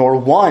 earned, nor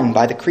won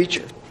by the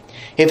creature.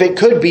 If it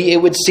could be,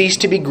 it would cease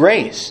to be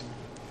grace.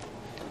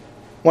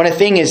 When a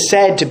thing is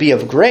said to be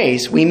of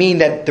grace, we mean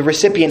that the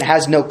recipient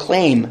has no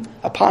claim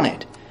upon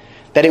it,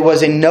 that it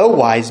was in no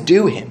wise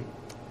due him.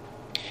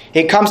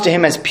 It comes to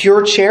him as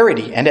pure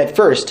charity and at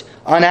first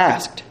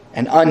unasked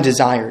and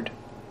undesired.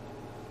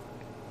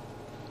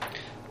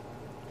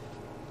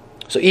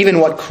 So even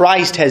what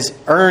Christ has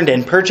earned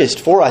and purchased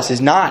for us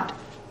is not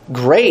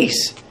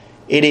grace.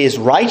 It is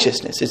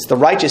righteousness. It's the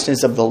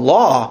righteousness of the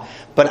law,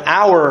 but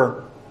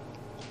our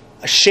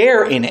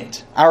share in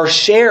it, our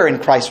share in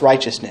Christ's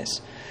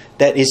righteousness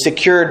that is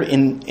secured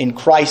in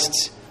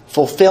Christ's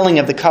fulfilling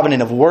of the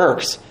covenant of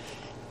works,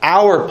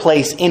 our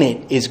place in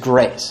it is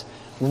grace.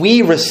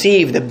 We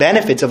receive the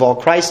benefits of all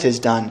Christ has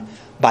done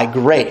by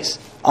grace,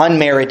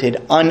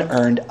 unmerited,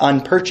 unearned,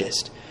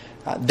 unpurchased.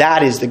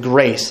 That is the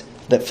grace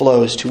that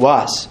flows to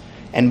us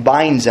and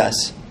binds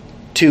us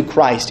to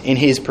Christ in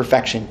his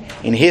perfection,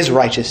 in his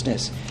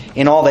righteousness,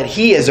 in all that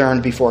he has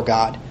earned before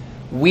God.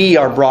 We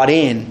are brought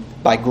in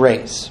by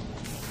grace.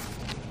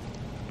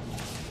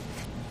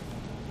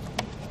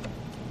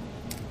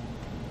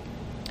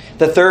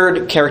 The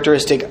third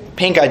characteristic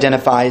Pink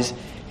identifies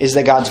is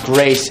that God's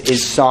grace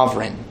is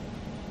sovereign.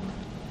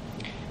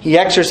 He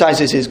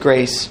exercises his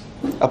grace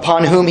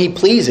upon whom he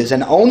pleases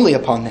and only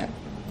upon them.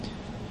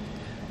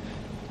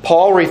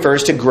 Paul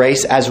refers to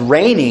grace as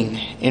reigning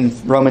in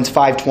Romans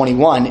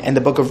 5:21, and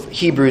the book of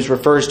Hebrews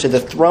refers to the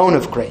throne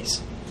of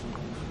grace.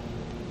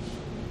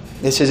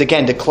 This is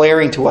again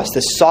declaring to us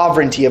the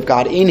sovereignty of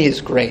God in his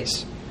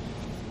grace.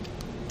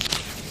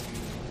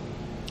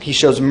 He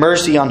shows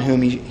mercy on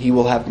whom he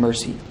will have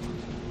mercy.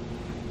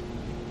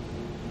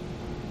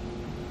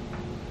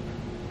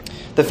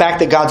 The fact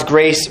that God's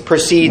grace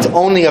proceeds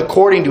only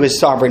according to his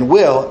sovereign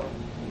will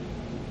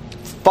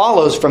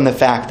follows from the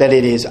fact that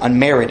it is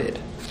unmerited.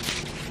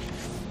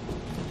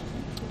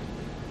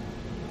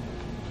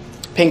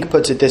 Pink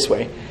puts it this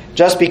way: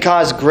 just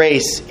because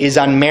grace is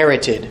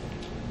unmerited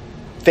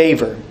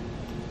favor,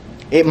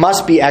 it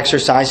must be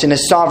exercised in a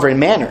sovereign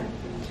manner.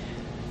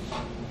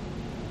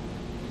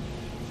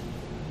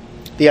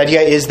 The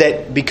idea is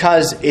that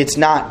because it's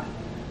not,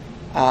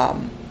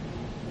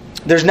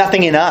 there's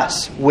nothing in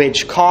us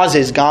which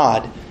causes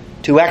God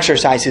to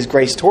exercise his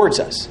grace towards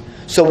us.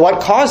 So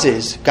what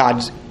causes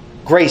God's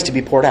grace to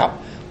be poured out?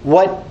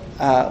 What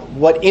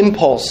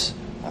impulse,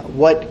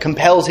 what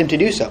compels him to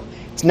do so?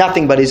 It's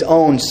nothing but his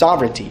own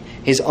sovereignty,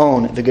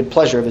 the good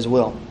pleasure of his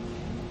will.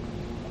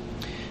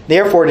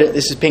 Therefore,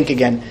 this is Pink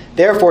again,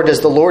 therefore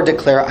does the Lord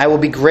declare, I will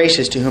be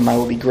gracious to whom I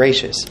will be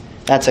gracious.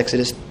 That's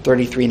Exodus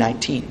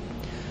 33:19.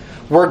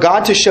 Were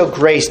God to show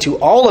grace to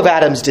all of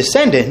Adam's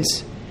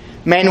descendants,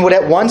 men would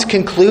at once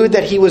conclude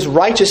that he was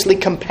righteously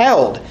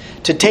compelled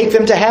to take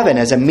them to heaven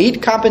as a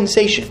meet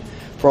compensation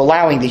for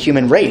allowing the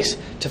human race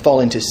to fall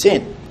into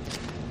sin.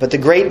 But the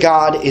great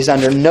God is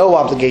under no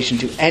obligation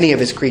to any of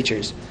his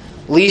creatures,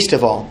 least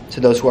of all to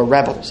those who are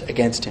rebels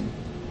against him.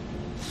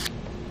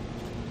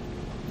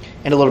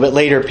 And a little bit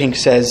later, Pink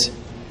says,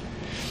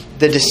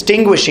 the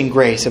distinguishing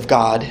grace of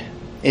God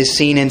is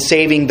seen in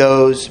saving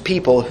those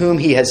people whom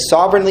he has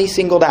sovereignly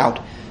singled out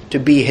to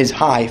be his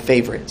high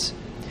favorites.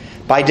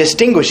 By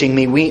distinguishing,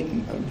 we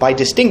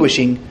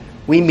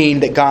mean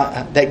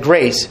that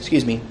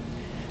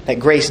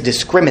grace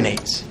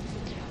discriminates,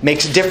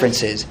 makes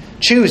differences,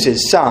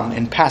 chooses some,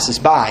 and passes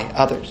by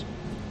others.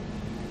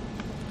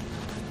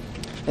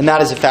 And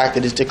that is a fact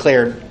that is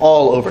declared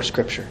all over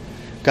Scripture.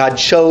 God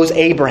chose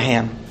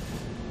Abraham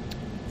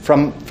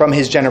from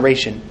his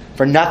generation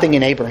for nothing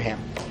in Abraham.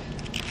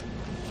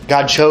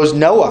 God chose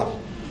Noah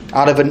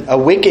out of a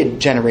wicked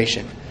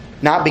generation,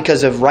 not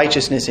because of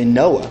righteousness in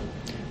Noah,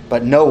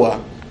 but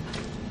Noah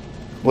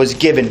was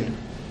given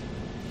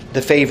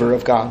the favor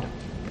of God.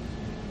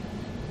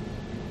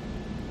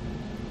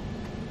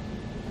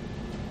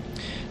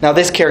 Now,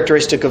 this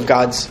characteristic of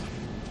God's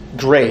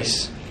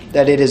grace,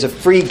 that it is a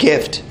free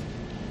gift,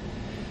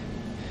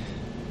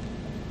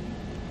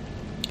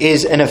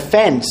 is an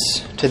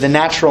offense to the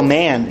natural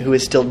man who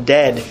is still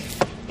dead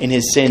in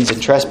his sins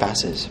and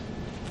trespasses.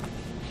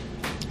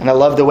 And I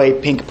love the way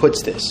Pink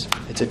puts this.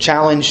 It's a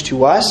challenge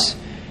to us,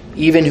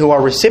 even who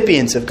are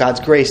recipients of God's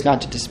grace,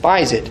 not to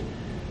despise it,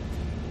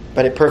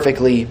 but it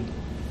perfectly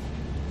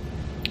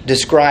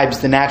describes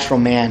the natural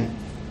man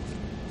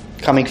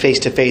coming face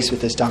to face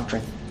with this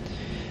doctrine.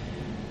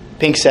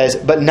 Pink says,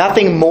 "But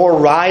nothing more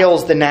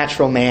riles the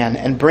natural man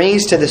and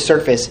brings to the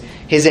surface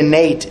his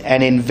innate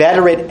and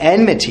inveterate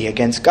enmity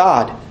against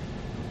God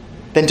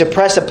than to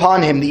press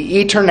upon him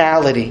the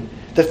eternality,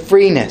 the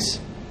freeness,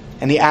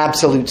 and the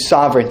absolute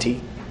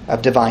sovereignty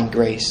of divine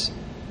grace.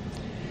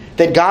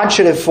 That God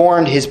should have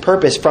formed his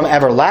purpose from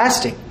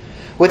everlasting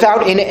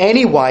without in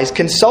any wise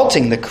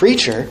consulting the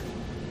creature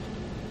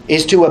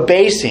is too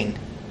abasing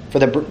for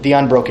the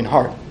unbroken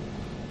heart.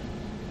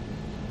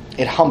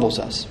 It humbles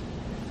us.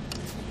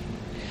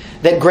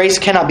 That grace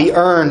cannot be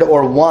earned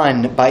or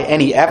won by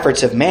any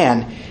efforts of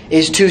man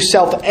is too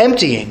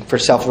self-emptying for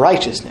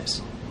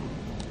self-righteousness.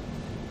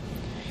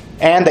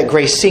 And that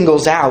grace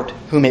singles out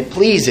whom it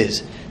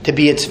pleases to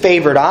be its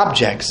favored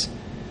objects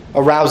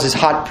arouses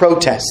hot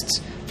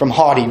protests from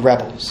haughty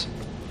rebels.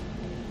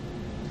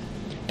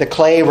 The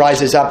clay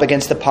rises up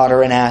against the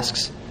potter and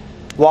asks,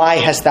 'Why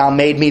hast thou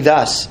made me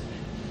thus?'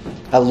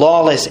 A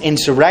lawless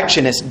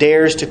insurrectionist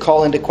dares to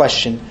call into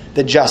question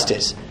the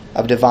justice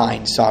of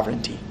divine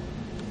sovereignty."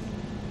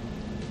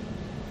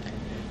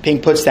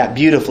 Pink puts that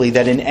beautifully,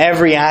 that in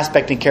every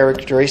aspect and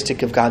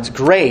characteristic of God's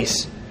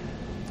grace,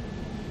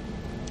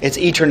 its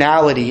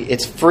eternality,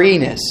 its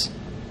freeness,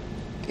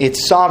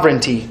 its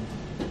sovereignty,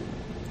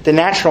 the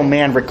natural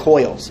man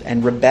recoils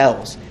and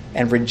rebels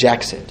and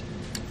rejects it.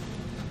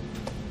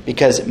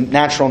 Because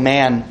natural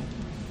man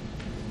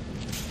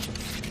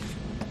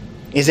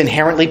is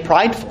inherently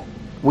prideful.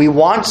 We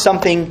want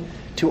something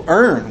to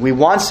earn. We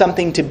want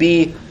something to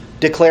be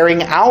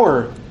declaring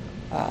our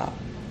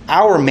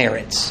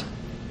merits.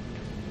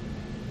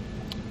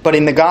 But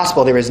in the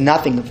gospel, there is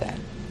nothing of that.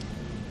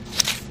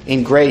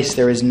 In grace,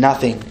 there is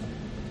nothing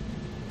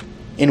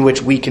in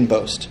which we can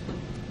boast.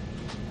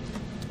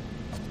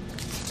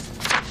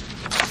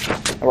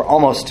 We're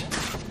almost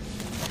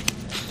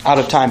out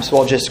of time, so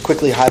I'll just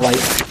quickly highlight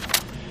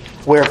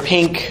where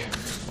Pink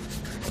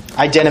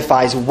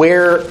identifies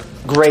where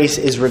grace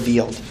is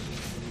revealed.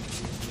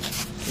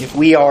 If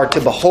we are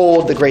to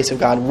behold the grace of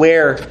God,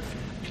 where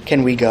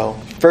can we go?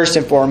 First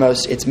and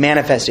foremost, it's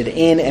manifested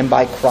in and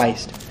by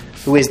Christ,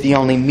 who is the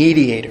only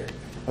mediator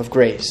of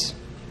grace.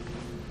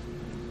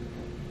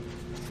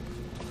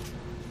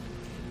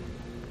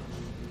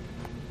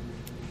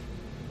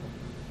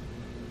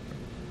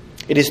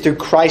 It is through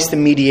Christ the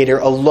mediator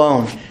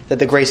alone that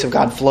the grace of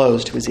God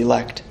flows to his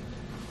elect.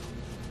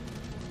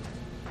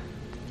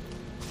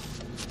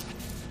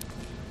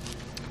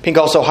 Pink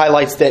also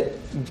highlights that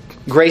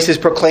grace is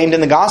proclaimed in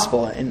the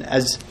gospel. And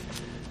as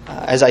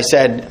I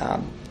said,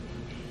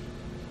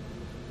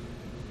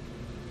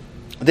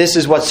 this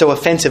is what's so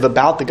offensive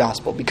about the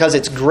gospel. Because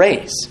it's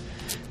grace,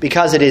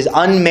 because it is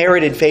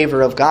unmerited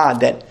favor of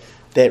God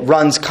that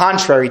runs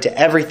contrary to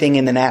everything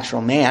in the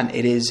natural man,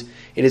 it is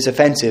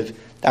offensive.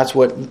 That's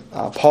what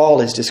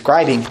Paul is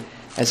describing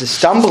as a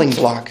stumbling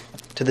block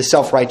to the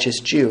self-righteous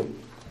Jew.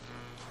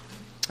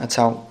 That's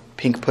how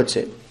Pink puts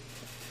it.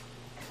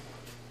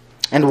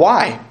 And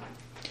why?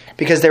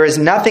 Because there is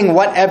nothing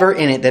whatever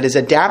in it that is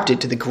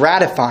adapted to the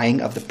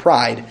gratifying of the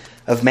pride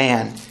of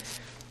man.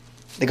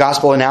 The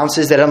gospel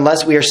announces that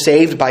unless we are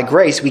saved by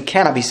grace, we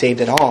cannot be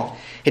saved at all.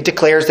 It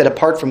declares that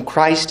apart from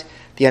Christ,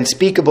 the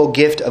unspeakable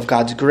gift of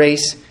God's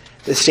grace,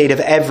 the state of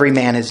every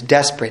man is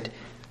desperate,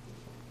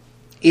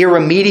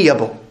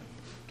 irremediable,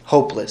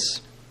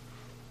 hopeless.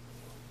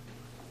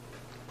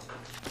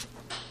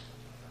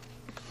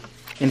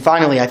 And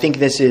finally, I think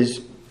this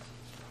is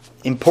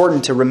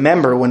important to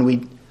remember when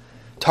we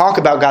talk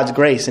about God's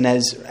grace. And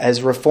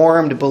as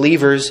Reformed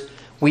believers,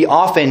 we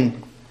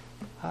often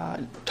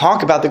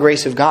talk about the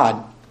grace of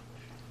God.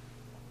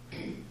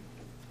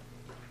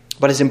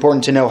 But it's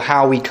important to know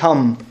how we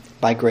come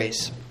by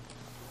grace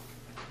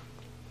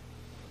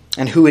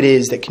and who it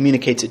is that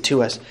communicates it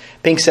to us.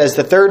 Pink says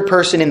the third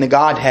person in the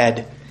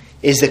Godhead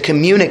is the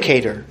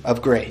communicator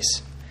of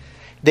grace.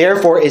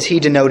 Therefore is he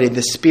denoted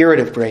the Spirit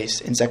of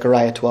grace in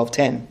Zechariah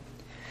 12:10.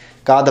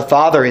 God the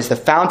Father is the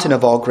fountain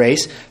of all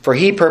grace, for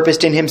he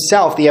purposed in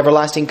himself the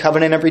everlasting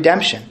covenant of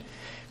redemption.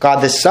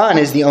 God the Son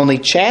is the only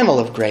channel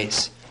of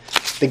grace.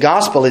 The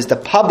gospel is the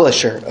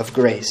publisher of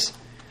grace.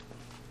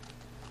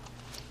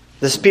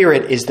 The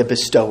Spirit is the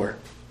bestower.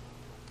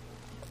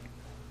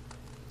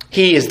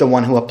 He is the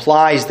one who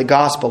applies the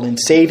gospel in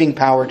saving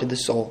power to the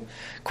soul,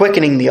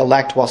 quickening the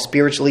elect while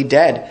spiritually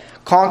dead,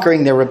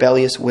 conquering their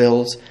rebellious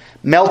wills,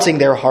 melting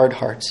their hard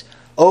hearts,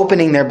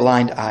 opening their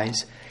blind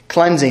eyes,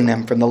 cleansing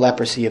them from the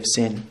leprosy of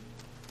sin.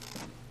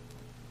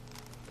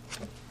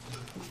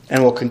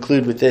 And we'll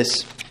conclude with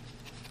this.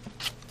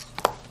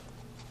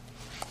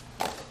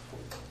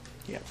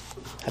 Yeah,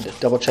 had to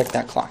double check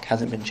that clock.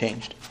 Hasn't been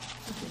changed.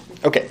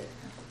 Okay.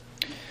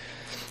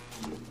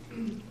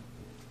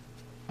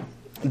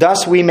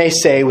 Thus we may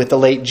say with the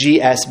late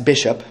G.S.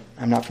 Bishop,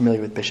 I'm not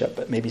familiar with Bishop,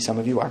 but maybe some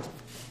of you are.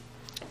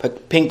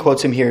 But Pink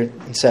quotes him here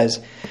and says,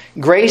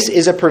 "Grace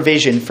is a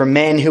provision for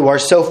men who are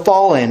so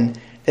fallen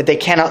that they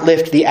cannot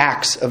lift the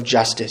axe of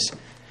justice,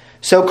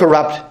 so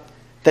corrupt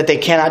that they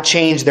cannot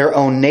change their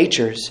own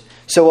natures,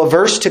 so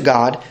averse to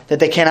God that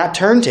they cannot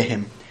turn to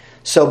Him,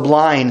 so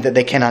blind that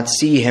they cannot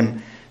see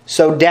Him,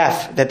 so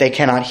deaf that they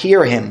cannot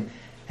hear Him,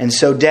 and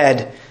so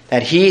dead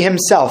that He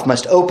Himself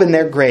must open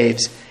their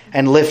graves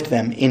and lift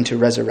them into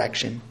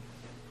resurrection."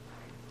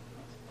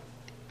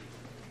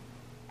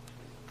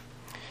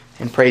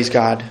 And praise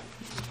God.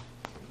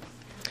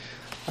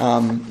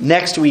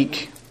 Next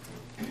week,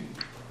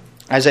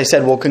 as I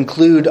said, we'll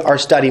conclude our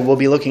study. We'll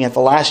be looking at the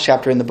last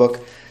chapter in the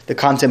book, the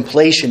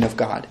contemplation of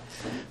God,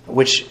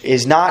 which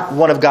is not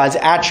one of God's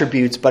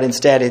attributes, but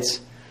instead it's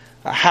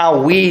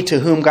how we, to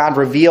whom God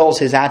reveals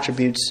His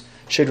attributes,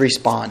 should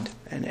respond,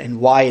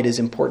 and why it is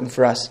important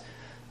for us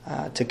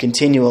to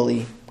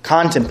continually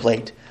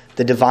contemplate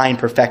the divine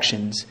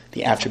perfections,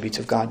 the attributes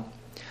of God.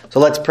 So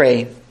let's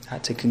pray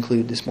to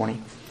conclude this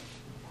morning.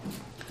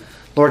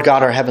 Lord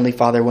God, our Heavenly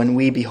Father, when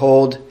we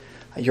behold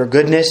your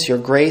goodness, your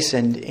grace,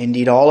 and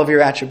indeed all of your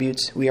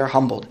attributes, we are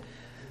humbled.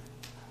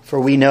 For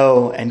we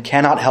know and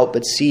cannot help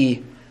but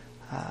see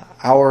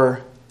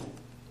our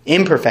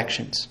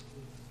imperfections.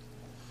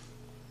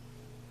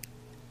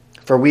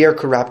 For we are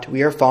corrupt,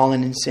 we are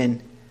fallen in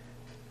sin.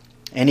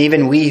 And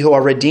even we who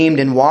are redeemed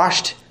and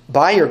washed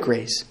by your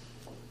grace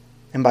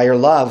and by your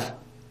love,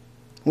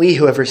 we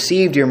who have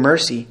received your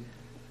mercy,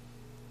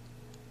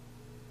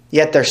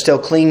 yet there still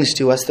clings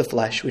to us the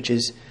flesh, which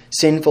is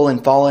sinful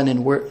and fallen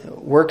and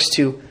works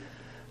to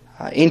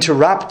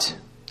interrupt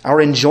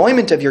our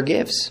enjoyment of your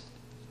gifts.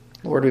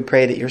 Lord, we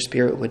pray that your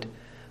Spirit would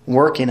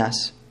work in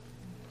us,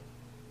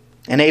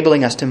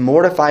 enabling us to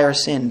mortify our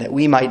sin, that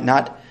we might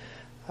not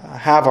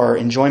have our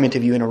enjoyment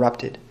of you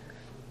interrupted,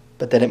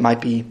 but that it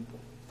might be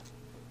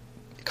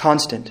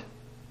constant,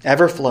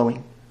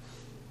 ever-flowing,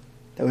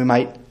 that we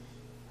might,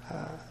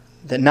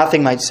 that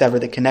nothing might sever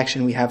the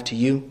connection we have to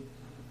you,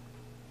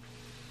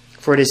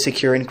 for it is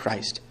secure in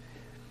Christ.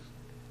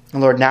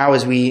 And Lord, now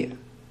as we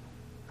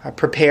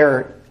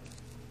prepare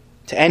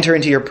to enter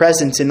into your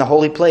presence in the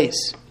holy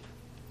place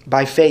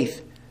by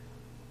faith,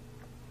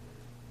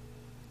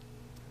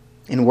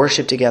 in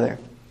worship together,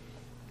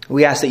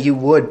 we ask that you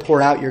would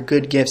pour out your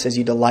good gifts as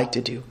you delight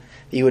to do,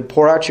 that you would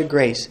pour out your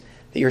grace,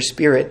 that your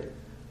Spirit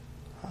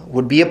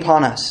would be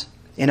upon us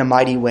in a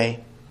mighty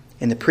way,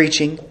 in the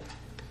preaching,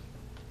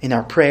 in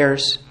our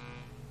prayers,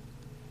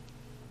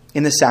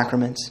 in the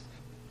sacraments.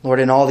 Lord,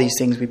 in all these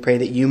things we pray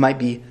that you might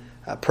be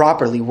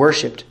properly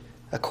worshipped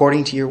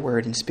according to your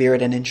word in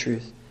spirit and in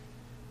truth,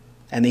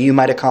 and that you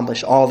might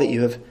accomplish all that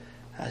you have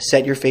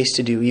set your face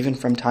to do, even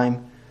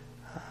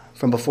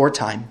from before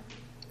time,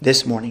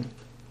 this morning.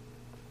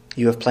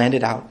 You have planned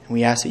it out, and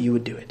we ask that you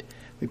would do it.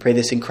 We pray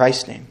this in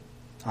Christ's name.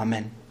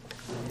 Amen.